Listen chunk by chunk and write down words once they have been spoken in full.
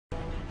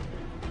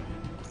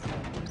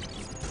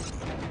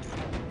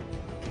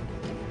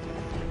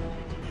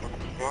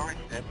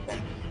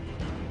distance.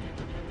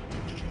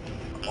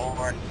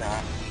 Or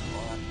not.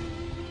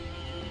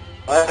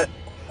 But,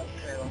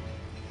 okay.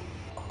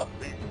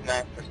 Please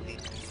not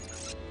proceed.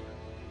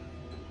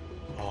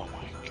 Oh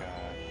my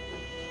god.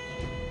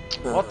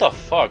 What the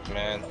fuck,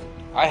 man?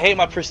 I hate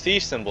my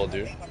prestige symbol,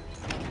 dude.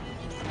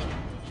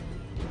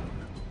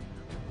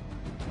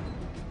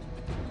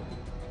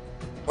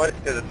 What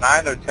is it,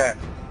 9 or 10?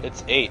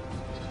 It's 8.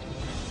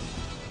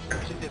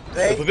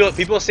 It's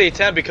People say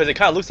 10 because it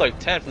kind of looks like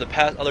 10 from the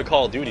past other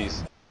Call of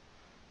Duties.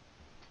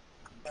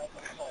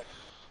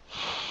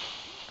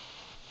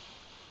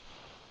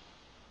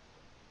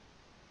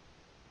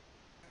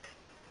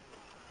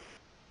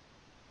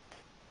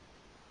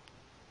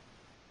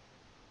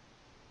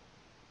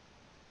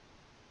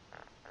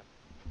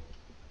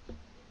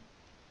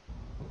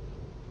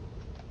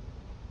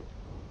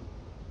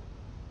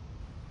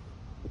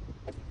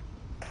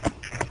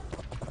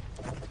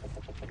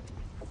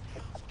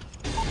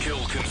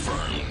 Kill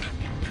confirmed.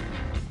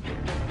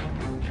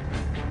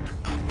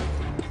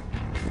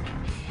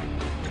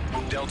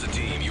 Delta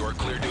team, you are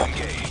cleared to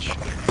engage.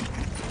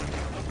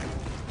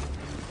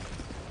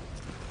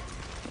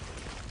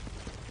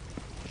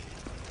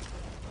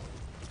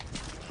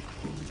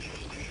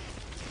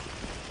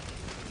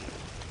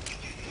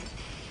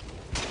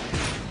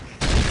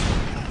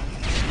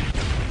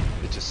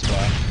 It just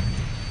splashed.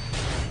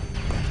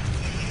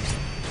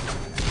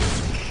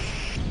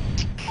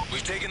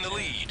 We've taken the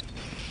lead.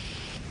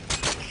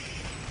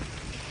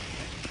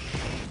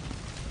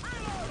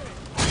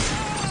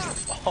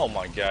 Oh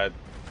my god,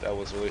 that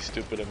was really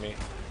stupid of me.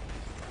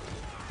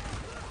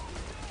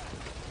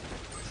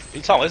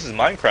 You telling me this is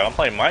Minecraft? I'm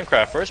playing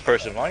Minecraft, first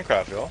person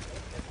Minecraft, yo.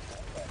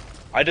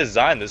 I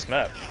designed this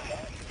map.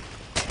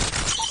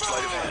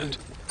 Sleight of hand.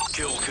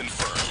 Kill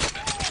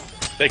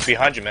confirmed. Vic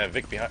behind you, man.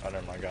 Vic behind. Oh,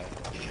 never mind, got him.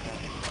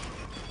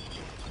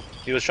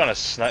 He was trying to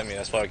snipe me,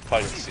 that's why I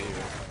probably didn't see you.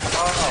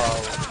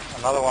 Oh,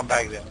 another one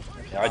back there.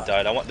 Yeah, I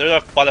died.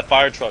 They're by the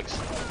fire trucks.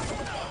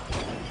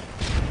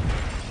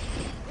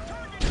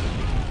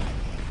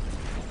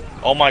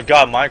 Oh my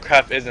god,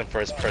 Minecraft isn't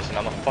first person.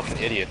 I'm a fucking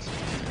idiot.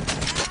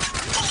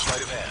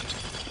 Sleight of hand.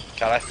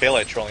 God, I fail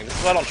at trolling. This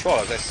is why I don't troll,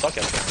 I suck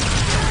at it.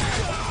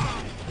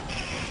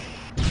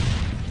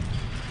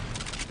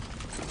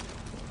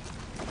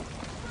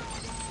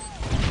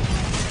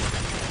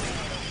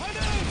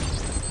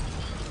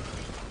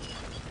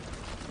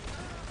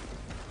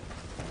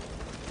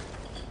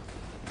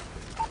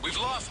 We've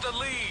lost the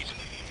lead.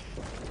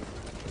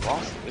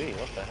 Lost lead,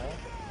 what the hell?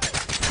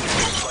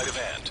 Sleight of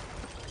hand.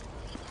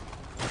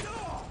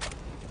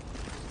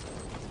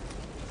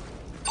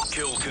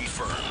 Kill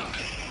confirmed.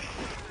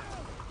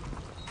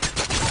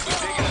 We've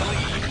taken the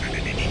lead.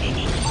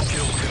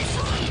 Kill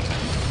confirmed.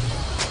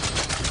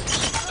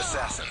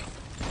 Assassin.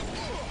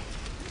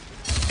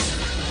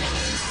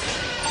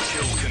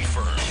 Kill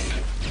confirmed.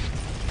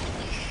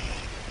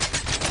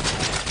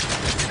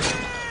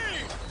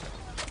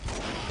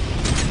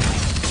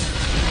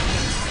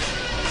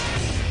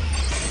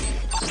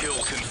 Kill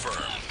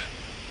confirmed.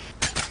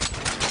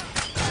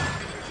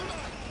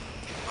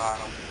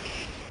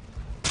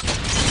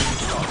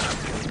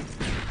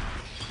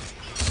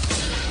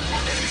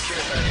 Enemy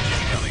care package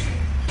incoming.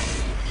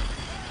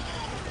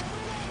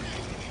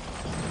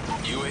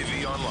 UAV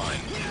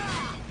online.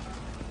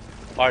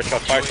 Fire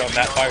truck,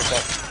 Matt, fire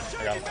truck.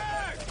 I got him.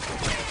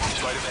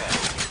 Sleight of hand.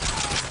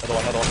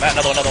 Another one, Matt,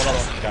 another one.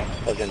 Got him.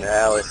 Fucking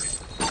Alice.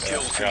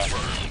 Kill I got him.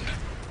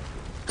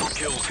 confirmed.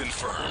 Kill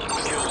confirmed.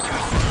 Kill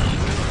confirmed.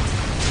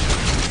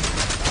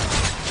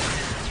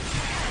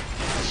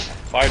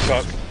 Fire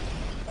truck.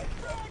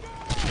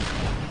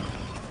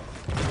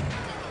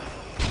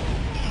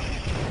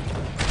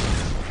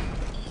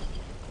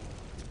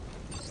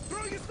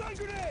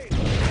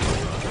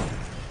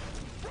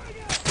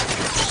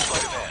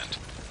 Sleight of hand.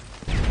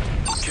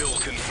 Kill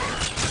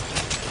confirmed.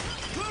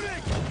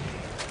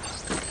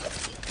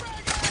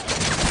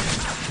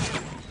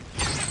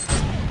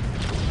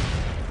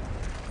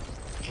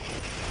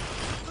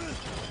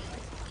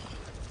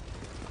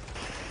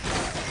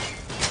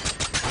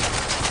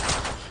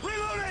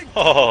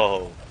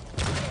 Oh.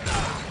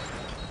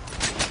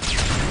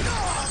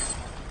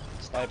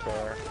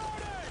 Sniper.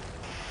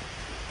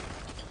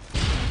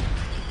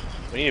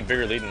 We need a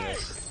bigger lead than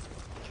this.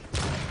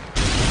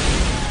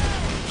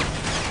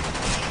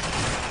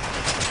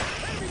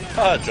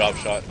 Ah, drop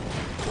shot.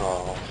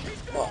 Oh.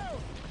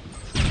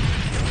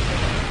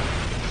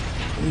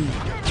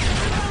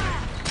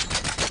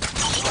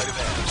 Sleight of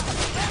hand.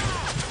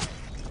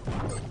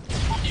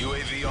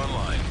 UAV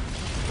online.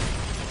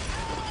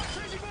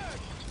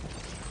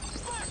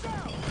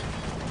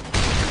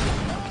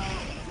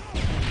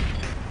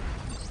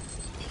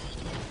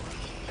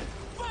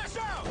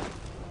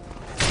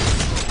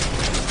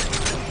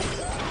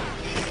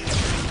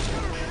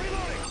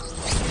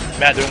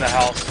 Matt doing the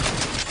house.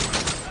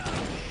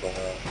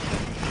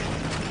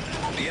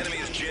 The enemy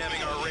is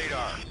jamming our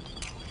radar.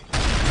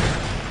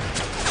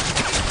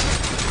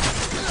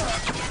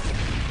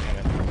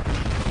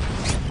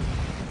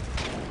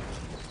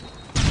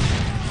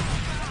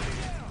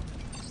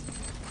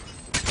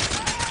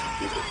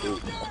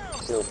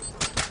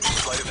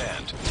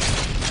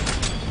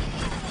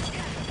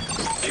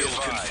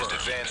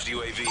 Advanced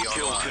UAV online.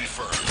 Kill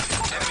confirmed.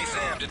 Enemy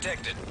SAM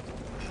detected.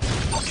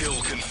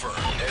 Kill confirmed.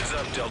 Heads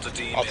up, Delta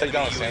Team. I'll take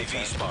down the Enemy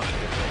SAM UAV spotted.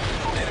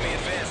 Enemy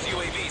advanced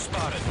UAV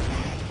spotted.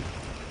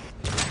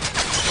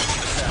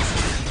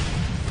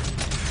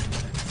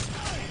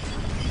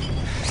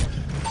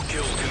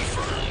 Kill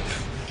confirmed.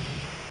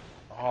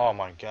 Oh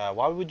my god,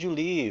 why would you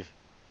leave?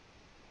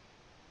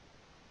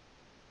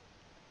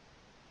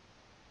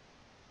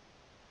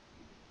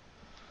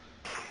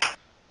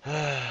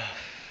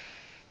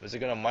 Is it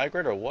gonna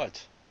migrate or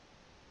what?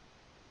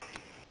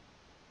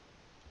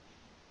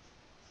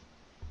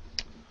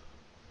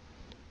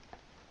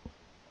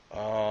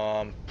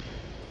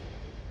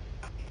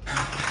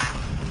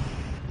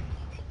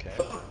 Okay.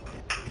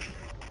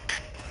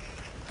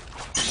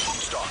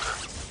 Stalker.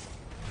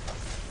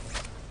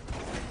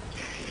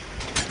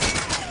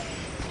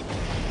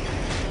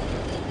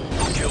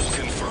 Kill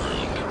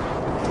confirmed.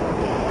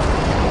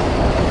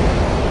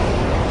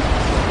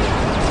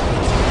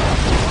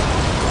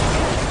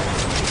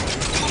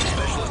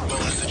 Specialist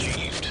bonus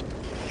achieved.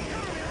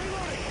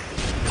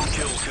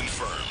 Kill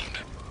confirmed.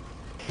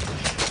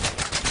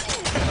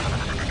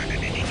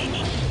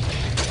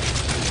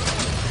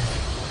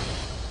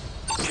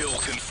 Kill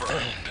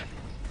confirmed.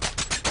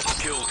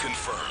 Kill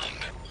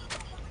confirmed.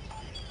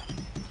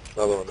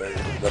 Another one there.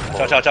 That's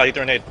Chow, chow, chow, he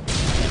threw a nade.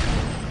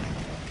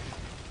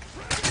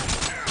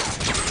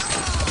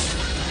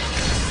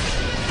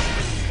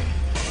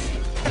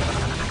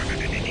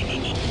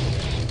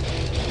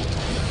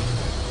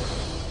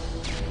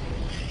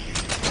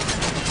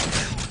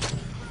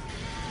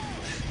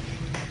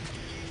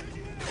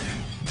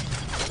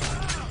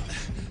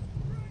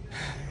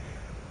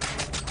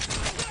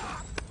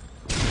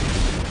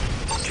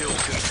 Kill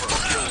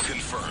confirmed. Kill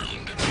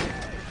confirmed.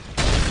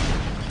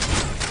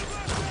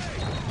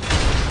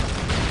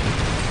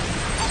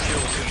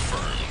 Kill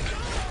confirmed.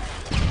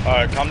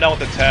 Alright, calm down with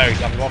the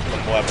tags. I'm going for the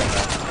M.O.A.B right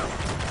now.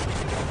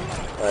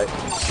 Alright.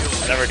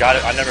 I never got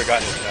it. I never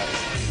got this map.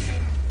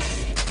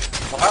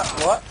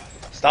 What?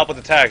 Stop with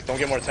the tags. Don't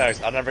get more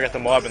tags. I never get the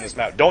M.O.A.B in this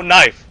map. Don't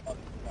knife!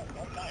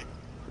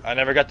 I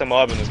never got the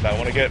M.O.A.B in this map. I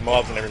want to get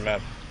M.O.A.Bs in every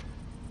map.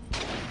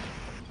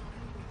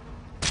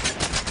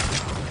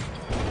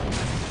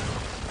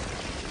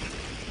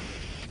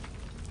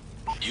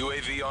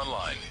 UAV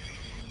online.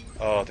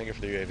 Oh, thank you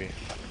for the UAV.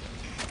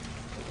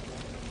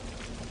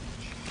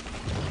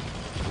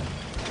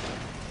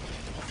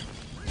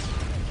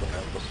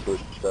 Let's put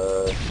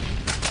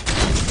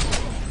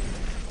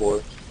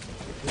four.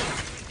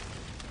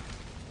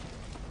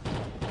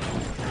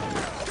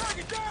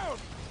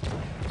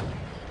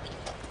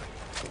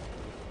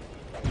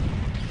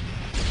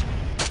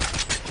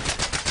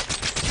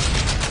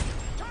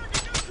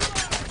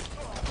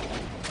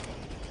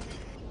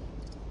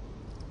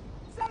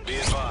 Be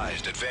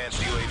advised,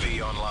 advanced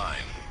UAV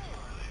online.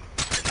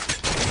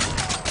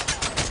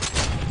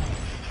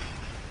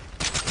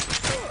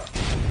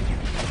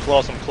 I'm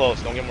close, I'm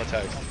close. Don't get more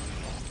tags.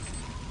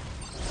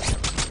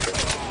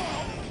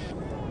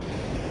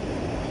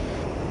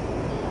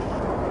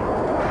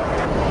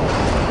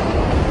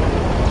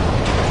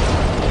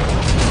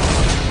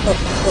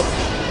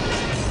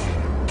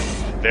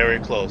 Very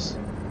close.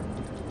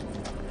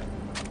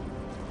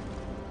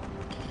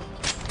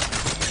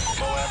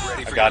 M.O.A.B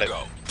ready for I got you to it.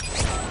 go.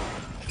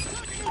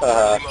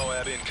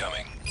 M.O.A.B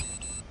incoming.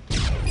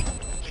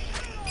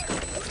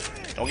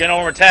 Don't get no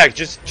more tags.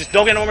 Just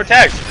don't get no more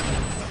tags.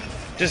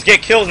 Just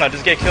get kills now.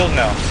 Just get kills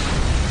now.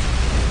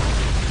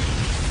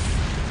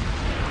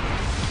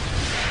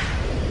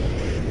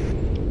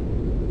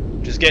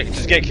 Just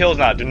get kills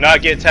now. Do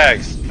not get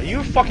tags. Are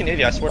you a fucking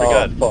idiot? I swear to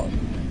God. Fuck.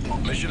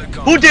 Mission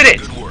accomplished. Who did it?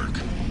 Good work.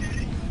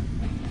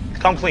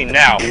 Come clean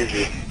now.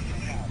 Easy.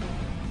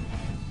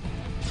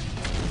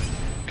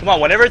 Come on.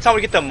 Whenever time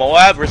we get the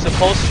M.O.A.B, we're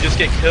supposed to just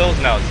get kills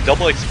now. It's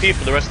double XP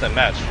for the rest of the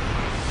match.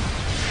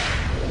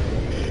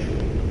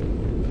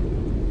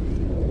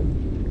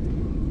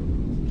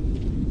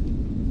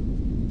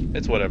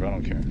 It's whatever. I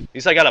don't care. At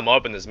least I got a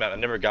M.O.A.B in this map. I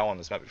never got one on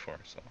this map before.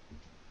 So.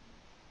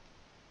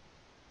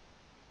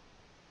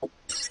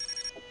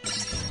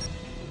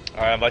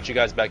 Alright, I invite you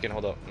guys back in.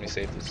 Hold up. Let me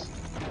save this.